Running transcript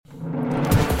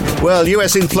Well,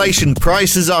 US inflation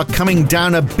prices are coming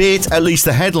down a bit, at least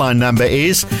the headline number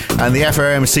is, and the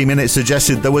FOMC minute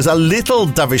suggested there was a little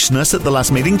dovishness at the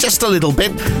last meeting, just a little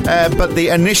bit, but the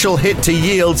initial hit to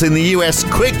yields in the US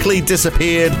quickly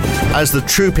disappeared as the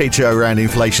true picture around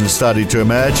inflation started to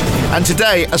emerge. And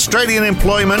today, Australian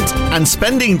employment and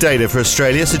spending data for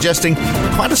Australia suggesting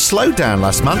quite a slowdown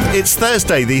last month. It's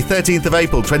Thursday, the 13th of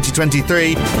April,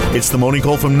 2023. It's the morning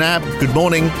call from NAB. Good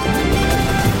morning.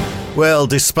 Well,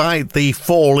 despite the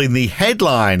fall in the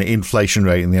headline inflation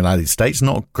rate in the United States,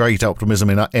 not great optimism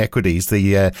in equities.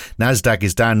 The Nasdaq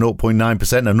is down 0.9%,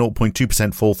 a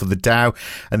 0.2% fall for the Dow,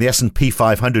 and the S&P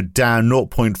 500 down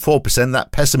 0.4%.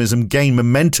 That pessimism gained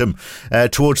momentum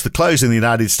towards the close in the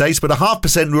United States, but a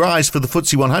 0.5% rise for the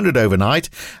FTSE 100 overnight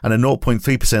and a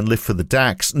 0.3% lift for the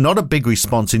DAX. Not a big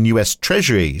response in US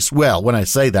Treasuries. Well, when I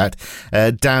say that,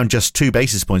 down just 2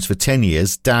 basis points for 10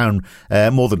 years, down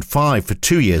more than 5 for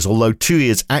 2 years, although 2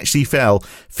 years actually fell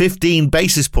 15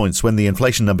 basis points when the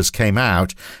inflation numbers came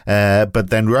out,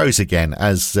 but then rose again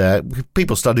as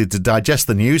people started to digest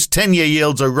the news. 10-year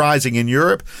yields are rising in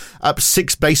Europe, up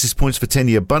 6 basis points for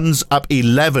 10-year bonds, up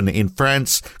 11 in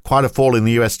France. Quite a fall in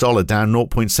the US dollar, down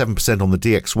 0.7% on the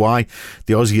DXY.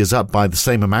 The Aussie is up by the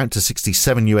same amount to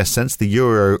 67 US cents. The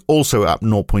euro also up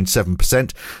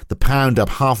 0.7%. The pound up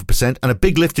 0.5%, and a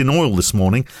big lift in oil this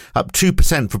morning, up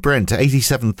 2% for Brent to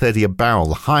 87.30 a barrel,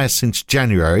 the highest since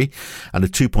January, and a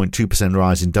 2.2%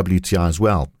 rise in WTI as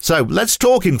well. So let's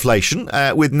talk inflation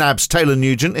with NAB's Taylor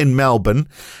Nugent in Melbourne.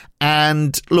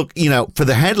 And look, for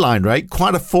the headline rate,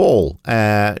 quite a fall.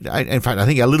 In fact, I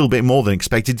think a little bit more than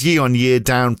expected. Year on year,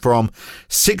 down from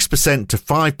 6% to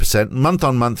 5%. Month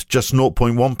on month, just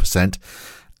 0.1%.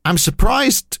 I'm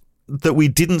surprised that we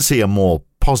didn't see a more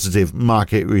positive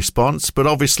market response, but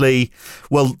obviously,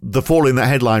 well, the fall in that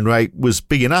headline rate was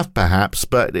big enough perhaps,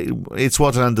 but it's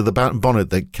what's under the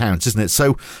bonnet that counts, isn't it?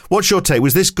 So what's your take?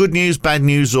 Was this good news, bad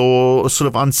news, or sort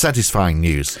of unsatisfying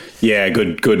news? Yeah,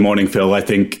 good morning, Phil. I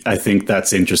think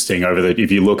that's interesting.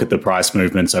 If you look at the price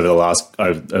movements over the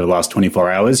last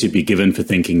 24 hours, you'd be given for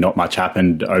thinking not much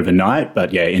happened overnight,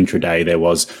 but yeah, intraday there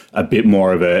was a bit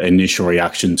more of an initial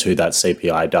reaction to that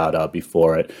CPI data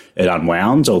before it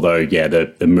unwound, although yeah,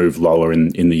 the move lower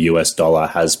in the US dollar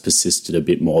has persisted a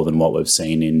bit more than what we've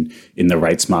seen in the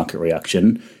rates market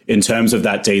reaction. In terms of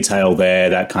that detail there,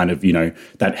 that kind of,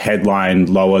 that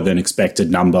headline lower than expected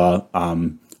number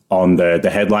on the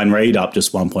headline read up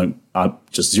just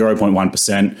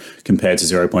 0.1% compared to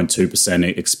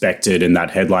 0.2% expected, and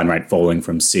that headline rate falling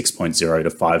from 6.0 to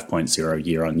 5.0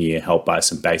 year on year, helped by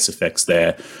some base effects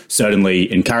there.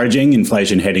 Certainly encouraging,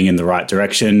 inflation heading in the right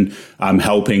direction.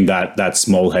 Helping that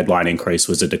small headline increase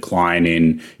was a decline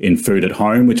in food at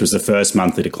home, which was the first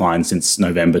monthly decline since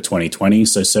November 2020.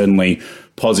 So certainly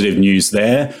positive news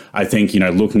there. I think,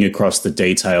 looking across the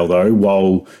detail though,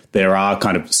 while there are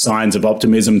kind of signs of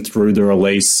optimism through the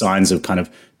release, signs of kind of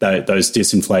those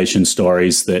disinflation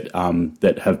stories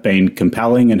that have been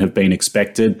compelling and have been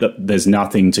expected, there's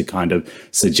nothing to kind of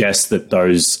suggest that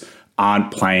those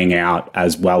aren't playing out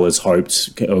as well as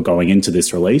hoped or going into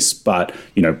this release. But,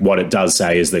 what it does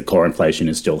say is that core inflation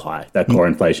is still high. That core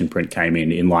inflation print came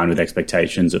in line with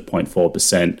expectations at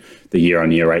 0.4%, the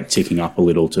year-on-year rate ticking up a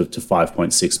little to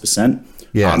 5.6%.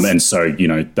 Yes. And so,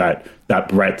 that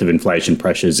breadth of inflation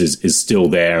pressures is still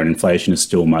there, and inflation is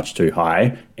still much too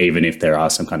high, even if there are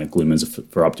some kind of glimmers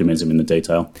for optimism in the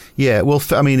detail. Yeah, well,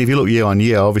 I mean, if you look year on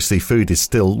year, obviously food is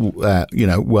still,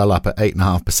 well up at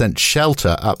 8.5%,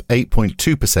 shelter up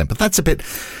 8.2%, but that's a bit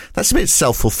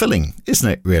self-fulfilling, isn't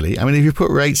it, really? I mean, if you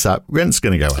put rates up, rent's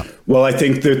going to go up. Well, I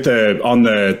think that on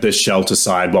the shelter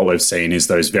side, what we've seen is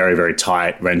those very, very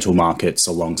tight rental markets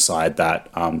alongside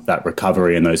that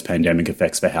recovery and those pandemic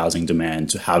effects for housing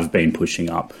demand have been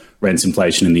pushing up rents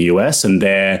inflation in the US, and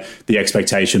there the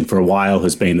expectation for a while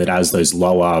has been that as those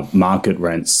lower market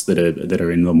rents that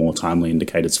are in the more timely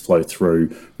indicators flow through,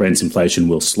 rents inflation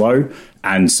will slow.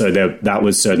 And so that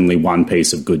was certainly one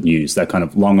piece of good news, that kind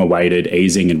of long-awaited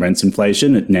easing in rents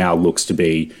inflation. It now looks to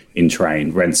be in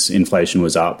train. Rents inflation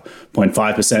was up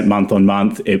 0.5% month on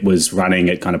month. It was running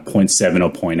at kind of 0.7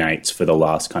 or 0.8 for the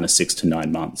last kind of 6 to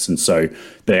 9 months. And so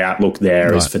the outlook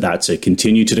there is for that to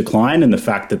continue to decline. And the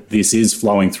fact that this is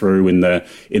flowing through in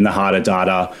the harder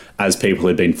data as people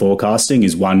had been forecasting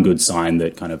is one good sign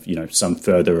that kind of, some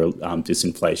further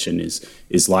disinflation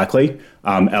is likely.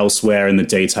 Elsewhere in the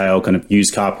detail, kind of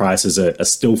used car prices are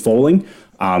still falling,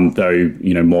 though,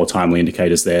 more timely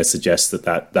indicators there suggest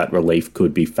that relief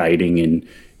could be fading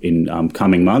in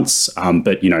coming months.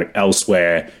 But,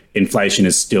 elsewhere inflation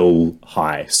is still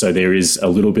high. So there is a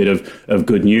little bit of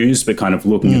good news, but kind of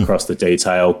looking across the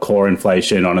detail, core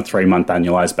inflation on a 3-month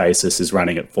annualized basis is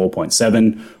running at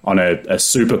 4.7 on a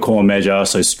super core measure.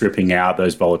 So stripping out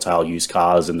those volatile used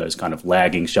cars and those kind of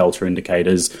lagging shelter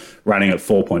indicators, running at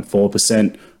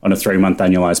 4.4% on a 3-month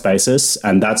annualized basis.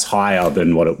 And that's higher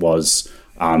than what it was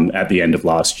at the end of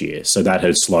last year. So that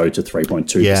has slowed to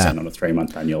 3.2% on a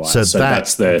 3-month annualized. So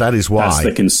that is why that's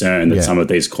the concern, that some of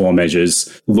these core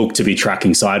measures look to be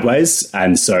tracking sideways.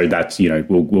 And so that,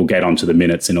 we'll get onto the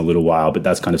minutes in a little while, but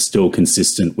that's kind of still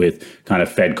consistent with kind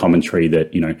of Fed commentary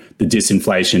that, the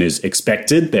disinflation is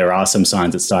expected. There are some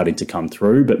signs it's starting to come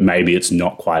through, but maybe it's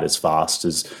not quite as fast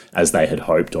as they had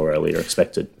hoped or earlier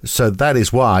expected. So that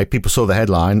is why people saw the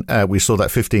headline. We saw that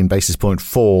 15 basis point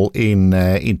fall in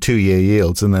 2-year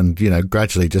yields, and then,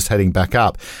 gradually just heading back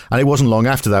up. And it wasn't long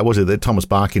after that, was it, that Thomas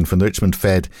Barkin from the Richmond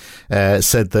Fed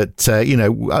said that,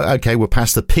 okay, we're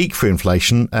past the peak for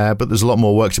inflation, but there's a lot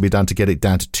more work to be done to get it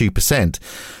down to 2%.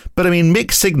 But I mean,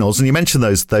 mixed signals, and you mentioned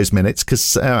those minutes,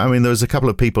 because there was a couple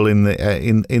of people in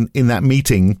that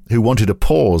meeting who wanted a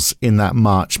pause in that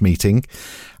March meeting.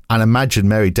 And imagine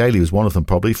Mary Daly was one of them,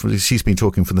 probably. She's been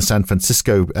talking from the San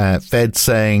Francisco Fed,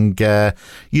 saying,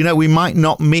 we might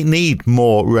not need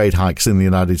more rate hikes in the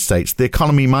United States. The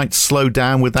economy might slow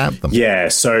down without them. Yeah,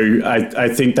 so I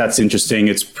think that's interesting.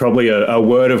 It's probably a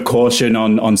word of caution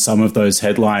on some of those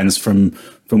headlines from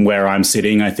where I'm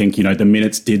sitting. I think, the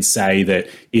minutes did say that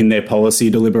in their policy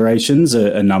deliberations,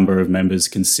 a number of members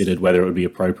considered whether it would be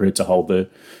appropriate to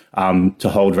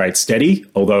hold rates steady,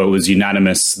 although it was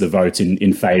unanimous, the vote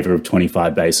in favour of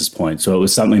 25 basis points. So it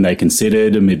was something they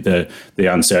considered amid the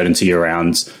uncertainty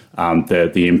around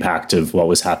the impact of what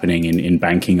was happening in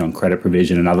banking on credit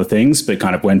provision and other things. But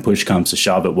kind of when push comes to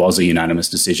shove, it was a unanimous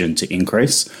decision to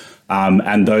increase.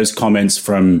 And those comments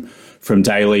from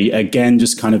Daly, again,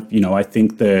 just kind of, I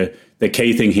think the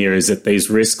key thing here is that these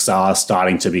risks are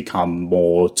starting to become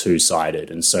more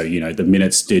two-sided. And so, the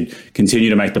minutes did continue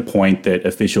to make the point that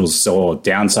officials saw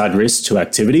downside risks to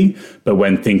activity, but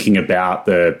when thinking about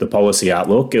the policy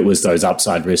outlook, it was those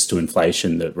upside risks to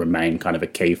inflation that remain kind of a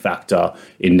key factor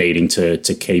in needing to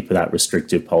keep that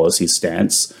restrictive policy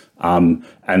stance.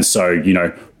 And so,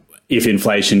 if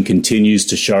inflation continues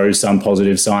to show some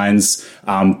positive signs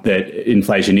that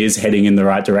inflation is heading in the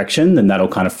right direction, then that'll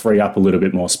kind of free up a little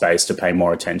bit more space to pay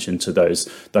more attention to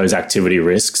those activity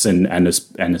risks and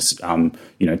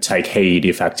take heed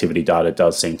if activity data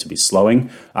does seem to be slowing.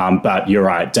 But you're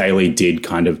right, Daly did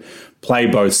kind of play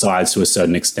both sides to a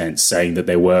certain extent, saying that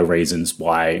there were reasons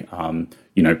why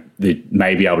they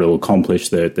may be able to accomplish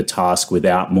the task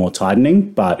without more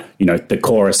tightening. But, the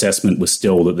core assessment was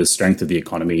still that the strength of the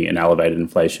economy and elevated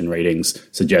inflation readings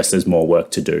suggest there's more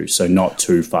work to do. So not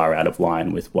too far out of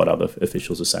line with what other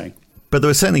officials are saying. But there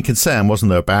was certainly concern, wasn't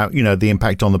there, about, the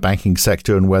impact on the banking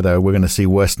sector and whether we're going to see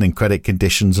worsening credit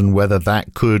conditions and whether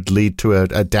that could lead to a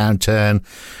downturn,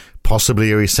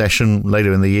 possibly a recession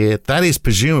later in the year. That is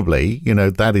presumably,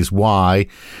 that is why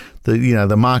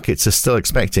the markets are still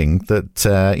expecting that,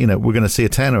 we're going to see a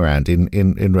turnaround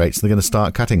in rates. They're going to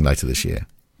start cutting later this year.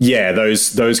 Yeah,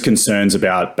 those concerns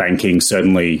about banking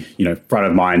certainly, front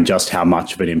of mind, just how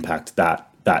much of an impact that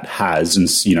has. And,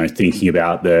 thinking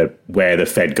about where the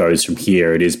Fed goes from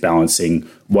here, it is balancing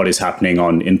what is happening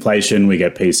on inflation. We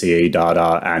get PCE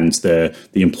data and the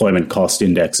employment cost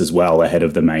index as well ahead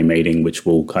of the May meeting, which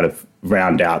will kind of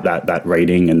round out that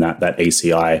reading and that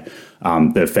ECI.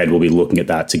 The Fed will be looking at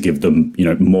that to give them,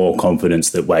 more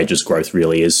confidence that wages growth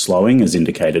really is slowing, as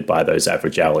indicated by those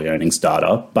average hourly earnings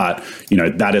data. But,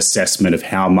 that assessment of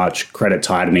how much credit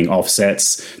tightening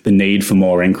offsets the need for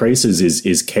more increases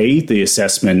is key. The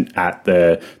assessment at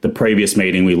the previous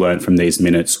meeting we learned from these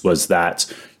minutes was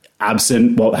that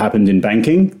absent what happened in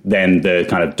banking, then the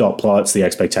kind of dot plots, the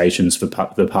expectations for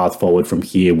the path forward from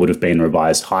here would have been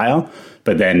revised higher.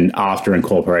 But then after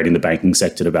incorporating the banking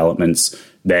sector developments,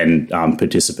 then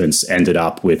participants ended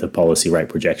up with a policy rate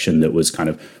projection that was kind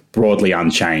of broadly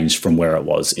unchanged from where it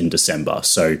was in December.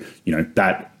 So,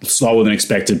 that slower than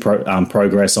expected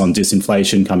progress on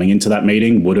disinflation coming into that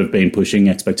meeting would have been pushing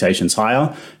expectations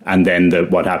higher. And then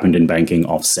what happened in banking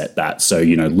offset that. So,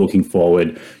 looking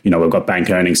forward, we've got bank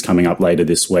earnings coming up later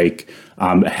this week.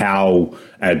 And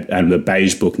the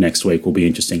beige book next week will be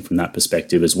interesting from that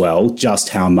perspective as well. Just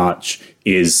how much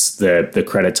is the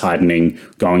credit tightening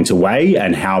going to weigh,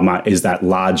 and how much is that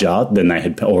larger than they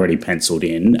had already penciled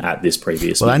in at this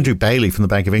previous meeting? Andrew Bailey from the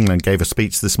Bank of England gave a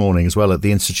speech this morning as well at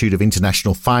the Institute of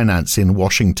International Finance in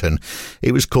Washington.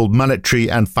 It was called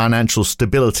Monetary and Financial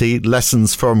Stability,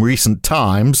 Lessons from Recent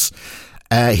Times.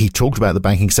 He talked about the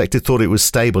banking sector, thought it was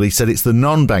stable. He said it's the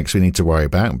non-banks we need to worry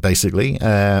about, basically.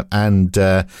 And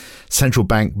central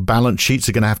bank balance sheets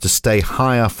are going to have to stay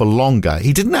higher for longer.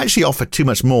 He didn't actually offer too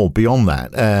much more beyond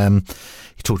that.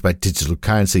 He talked about digital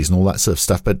currencies and all that sort of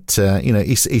stuff. But,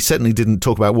 he certainly didn't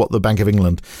talk about what the Bank of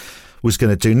England was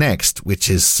going to do next, which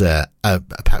is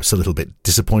perhaps a little bit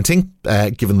disappointing,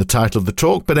 given the title of the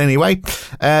talk. But anyway,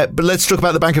 but let's talk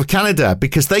about the Bank of Canada,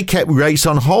 because they kept rates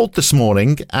on hold this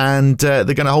morning, and they're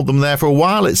going to hold them there for a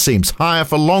while, it seems. Higher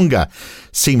for longer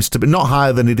seems to be, not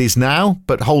higher than it is now,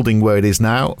 but holding where it is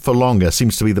now for longer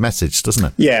seems to be the message, doesn't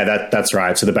it? Yeah, that's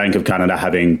right. So the Bank of Canada,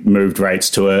 having moved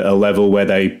rates to a level where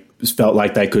they felt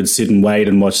like they could sit and wait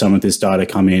and watch some of this data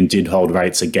come in, did hold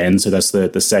rates again. So that's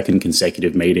the second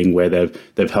consecutive meeting where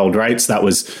they've held rates. That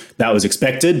was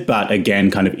expected, but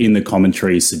again, kind of in the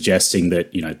commentary suggesting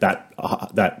that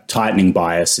that tightening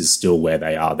bias is still where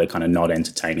they are. They're kind of not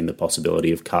entertaining the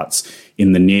possibility of cuts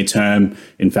in the near term.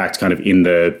 In fact, kind of in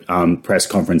the press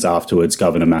conference afterwards,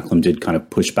 Governor Macklem did kind of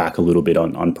push back a little bit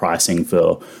on pricing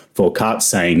for cuts,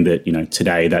 saying that,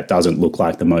 today that doesn't look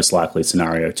like the most likely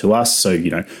scenario to us. So,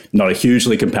 not a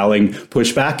hugely compelling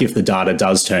pushback if the data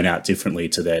does turn out differently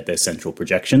to their central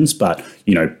projections. But,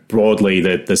 broadly,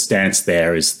 the stance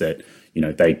there is that,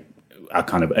 they are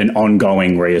kind of an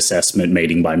ongoing reassessment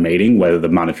meeting by meeting, whether the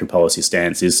monetary policy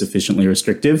stance is sufficiently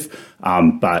restrictive.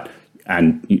 While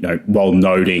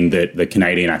noting that the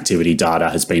Canadian activity data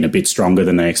has been a bit stronger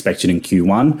than they expected in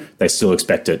Q1, they still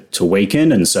expect it to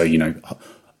weaken. And so,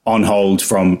 on hold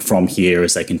from here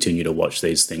as they continue to watch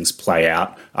these things play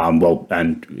out,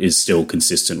 and is still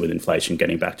consistent with inflation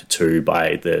getting back to 2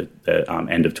 by the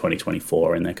end of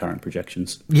 2024 in their current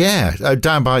projections. Yeah,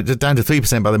 down to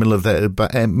 3% by the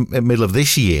middle of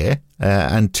this year,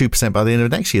 and 2% by the end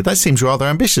of next year. That seems rather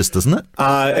ambitious, doesn't it?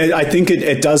 I think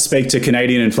it does speak to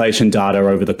Canadian inflation data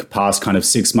over the past kind of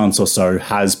 6 months or so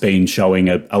has been showing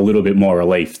a little bit more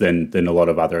relief than a lot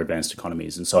of other advanced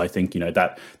economies. And so I think,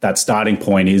 that starting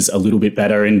point is a little bit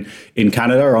better in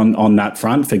Canada on that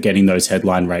front for getting those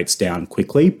headline rates down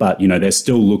quickly. But, they're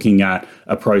still looking at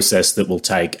a process that will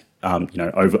take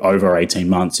over 18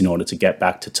 months in order to get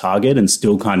back to target, and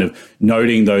still kind of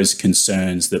noting those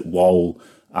concerns that while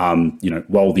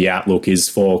the outlook is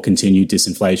for continued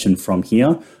disinflation from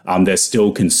here, they're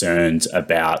still concerned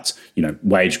about,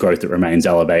 wage growth that remains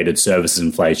elevated, services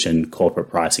inflation, corporate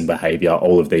pricing behavior,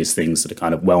 all of these things that are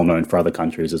kind of well known for other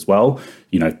countries as well.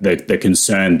 The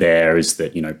concern there is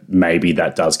that, maybe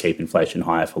that does keep inflation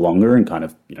higher for longer, and kind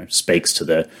of, speaks to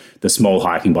the small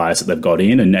hiking bias that they've got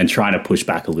in, and trying to push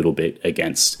back a little bit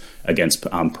against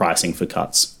pricing for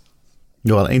cuts.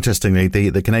 Well, interestingly,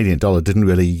 the Canadian dollar didn't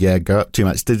really go up too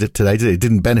much today, did it? It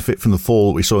didn't benefit from the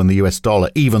fall that we saw in the US dollar,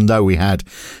 even though we had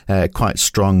quite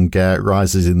strong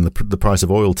rises in the price of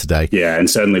oil today. Yeah, and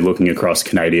certainly looking across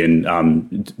Canadian,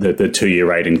 the 2-year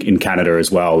rate in Canada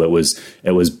as well, it was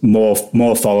more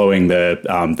following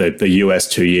the US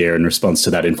 2-year in response to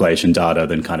that inflation data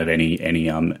than kind of any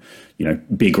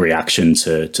big reaction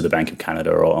to the Bank of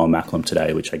Canada or Macklem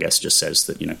today, which I guess just says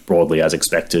that, broadly as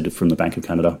expected from the Bank of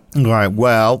Canada. Right.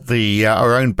 Well,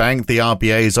 our own bank, the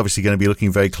RBA, is obviously going to be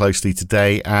looking very closely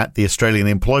today at the Australian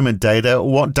employment data.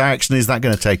 What direction is that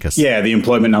going to take us? Yeah, the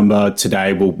employment number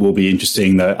today will be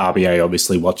interesting. The RBA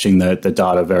obviously watching the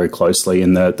data very closely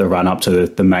in the run up to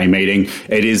the May meeting.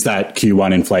 It is that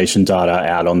Q1 inflation data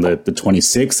out on the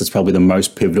 26th. It's probably the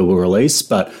most pivotal release.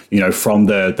 But, from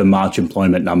the March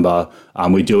employment number,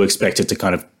 we do expect it to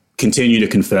kind of continue to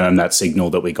confirm that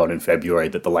signal that we got in February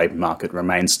that the labour market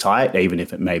remains tight, even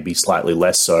if it may be slightly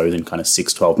less so than kind of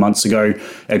 6-12 months ago.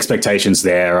 Expectations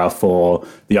there are for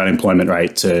the unemployment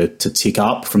rate to tick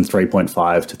up from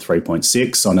 3.5 to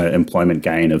 3.6 on an employment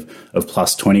gain of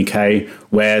plus 20K.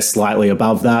 We're slightly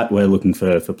above that. We're looking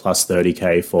for plus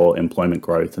 30K for employment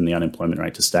growth, and the unemployment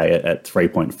rate to stay at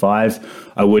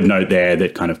 3.5. I would note there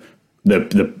that kind of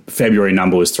the February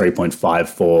number was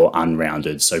 3.54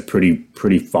 unrounded, so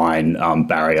pretty fine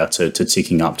barrier to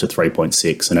ticking up to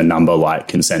 3.6, and a number like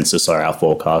consensus or our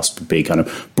forecast would be kind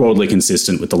of broadly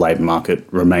consistent with the labour market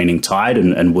remaining tight,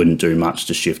 and wouldn't do much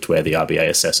to shift where the RBA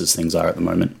assesses things are at the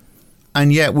moment.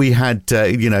 And yet we had,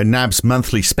 NAB's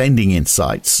monthly spending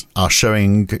insights are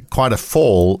showing quite a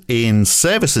fall in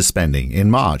services spending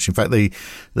in March. In fact, the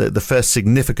first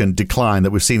significant decline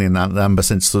that we've seen in that number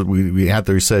since we had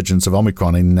the resurgence of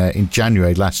Omicron in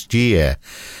January last year.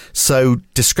 So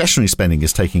discretionary spending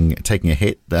is taking a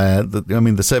hit.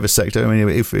 The service sector,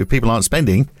 if people aren't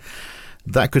spending,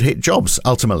 that could hit jobs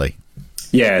ultimately.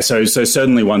 Yeah, so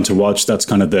certainly one to watch. That's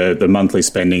kind of the monthly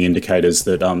spending indicators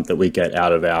that we get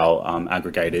out of our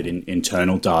aggregated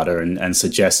internal data, and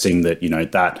suggesting that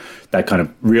that kind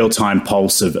of real time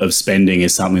pulse of spending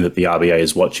is something that the RBA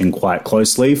is watching quite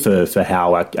closely for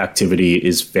how activity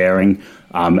is faring.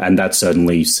 And that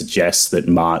certainly suggests that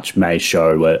March may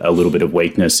show a little bit of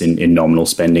weakness in nominal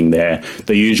spending there.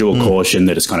 The usual caution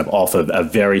that is kind of off of a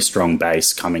very strong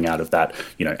base coming out of that,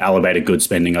 elevated goods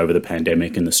spending over the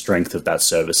pandemic and the strength of that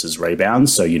services rebound.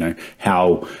 So,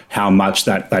 how much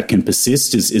that can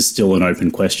persist is still an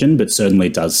open question, but certainly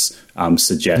does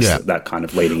suggest that kind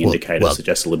of leading indicator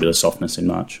suggests a little bit of softness in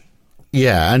March.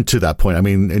 Yeah, and to that point, I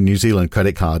mean, in New Zealand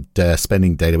credit card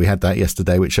spending data, we had that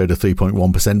yesterday, which showed a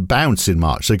 3.1% bounce in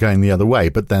March, so going the other way.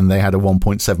 But then they had a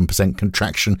 1.7%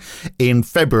 contraction in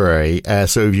February.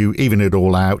 So if you even it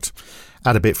all out,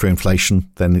 add a bit for inflation,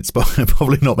 then it's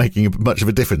probably not making much of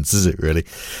a difference, is it really?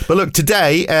 But look,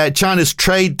 today, China's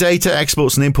trade data,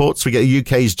 exports and imports, we get the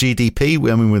UK's GDP.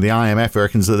 I mean, with the IMF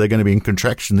reckons that they're going to be in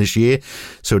contraction this year.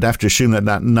 So we'd have to assume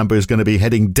that number is going to be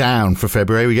heading down for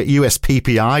February. We get US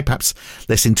PPI, perhaps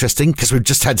less interesting because we've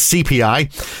just had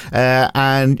CPI,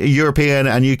 and European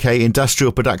and UK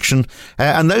industrial production,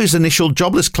 and those initial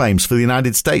jobless claims for the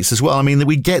United States as well. I mean,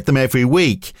 we get them every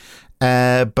week.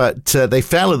 But they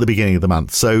fell at the beginning of the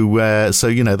month. So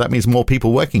that means more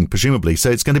people working, presumably. So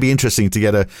it's going to be interesting to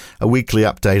get a weekly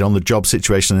update on the job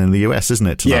situation in the US, isn't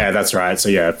it, tonight? Yeah, that's right.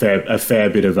 So, a fair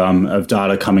bit of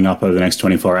data coming up over the next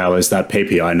 24 hours. That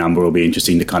PPI number will be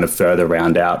interesting to kind of further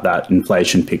round out that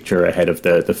inflation picture ahead of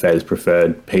the Fed's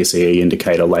preferred PCE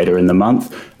indicator later in the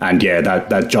month. And,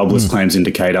 that jobless claims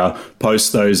indicator,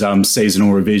 post those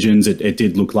seasonal revisions, it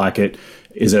did look like it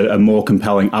is a more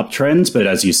compelling uptrend. But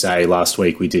as you say, last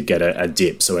week we did get a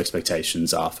dip, so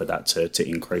expectations are for that to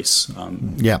increase to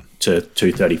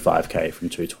 235K from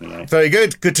 228. Very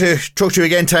good. Good to talk to you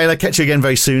again, Taylor. Catch you again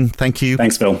very soon. Thank you.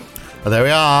 Thanks, Phil. Well, there we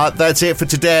are. That's it for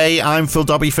today. I'm Phil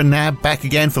Dobbie for NAB, back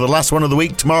again for the last one of the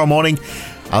week tomorrow morning.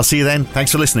 I'll see you then.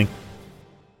 Thanks for listening.